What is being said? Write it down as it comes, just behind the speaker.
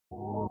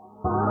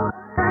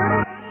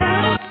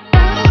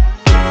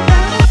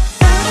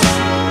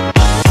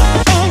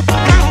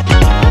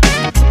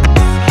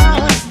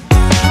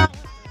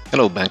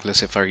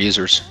BanklessFR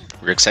users,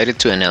 we're excited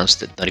to announce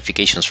that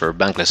notifications for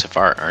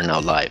BanklessFR are now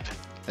live.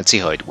 Let's see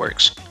how it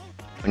works.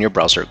 On your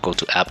browser, go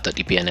to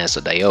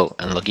app.epns.io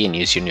and log in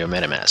using your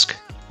MetaMask.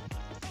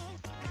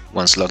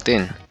 Once logged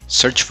in,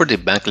 search for the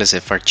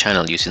BanklessFR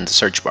channel using the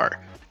search bar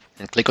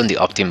and click on the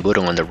opt-in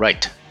button on the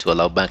right to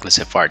allow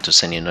BanklessFR to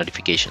send you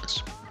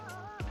notifications.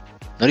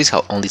 Notice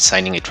how only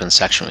signing a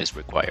transaction is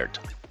required.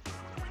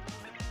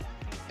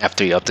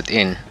 After you opted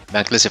in,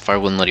 BanklessFR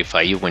will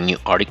notify you when new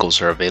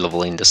articles are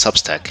available in the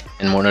substack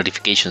and more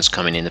notifications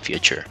coming in the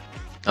future.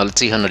 Now let's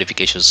see how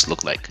notifications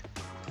look like.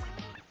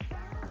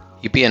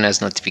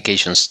 EPNS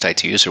notifications tied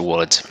to user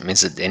wallets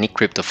means that any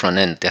crypto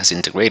front-end that has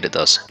integrated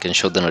us can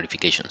show the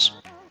notifications.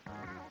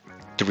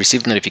 To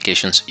receive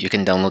notifications, you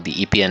can download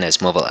the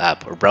EPNS mobile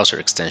app or browser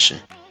extension.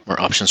 More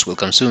options will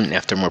come soon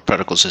after more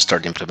protocols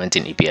start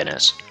implementing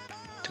EPNS.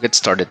 To get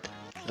started,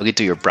 log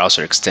into your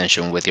browser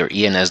extension with your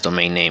ENS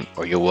domain name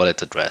or your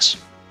wallet address.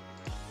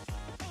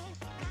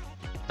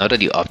 Now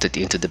that you opted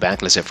into the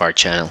BanklessFR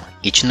channel,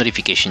 each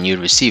notification you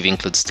receive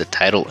includes the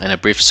title and a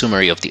brief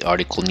summary of the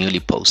article newly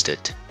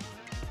posted.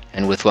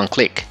 And with one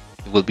click,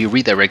 you will be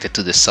redirected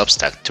to the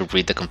substack to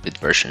read the complete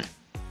version.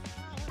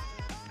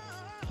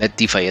 Let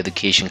DeFi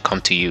education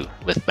come to you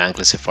with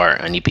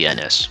BanklessFR and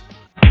EPNS.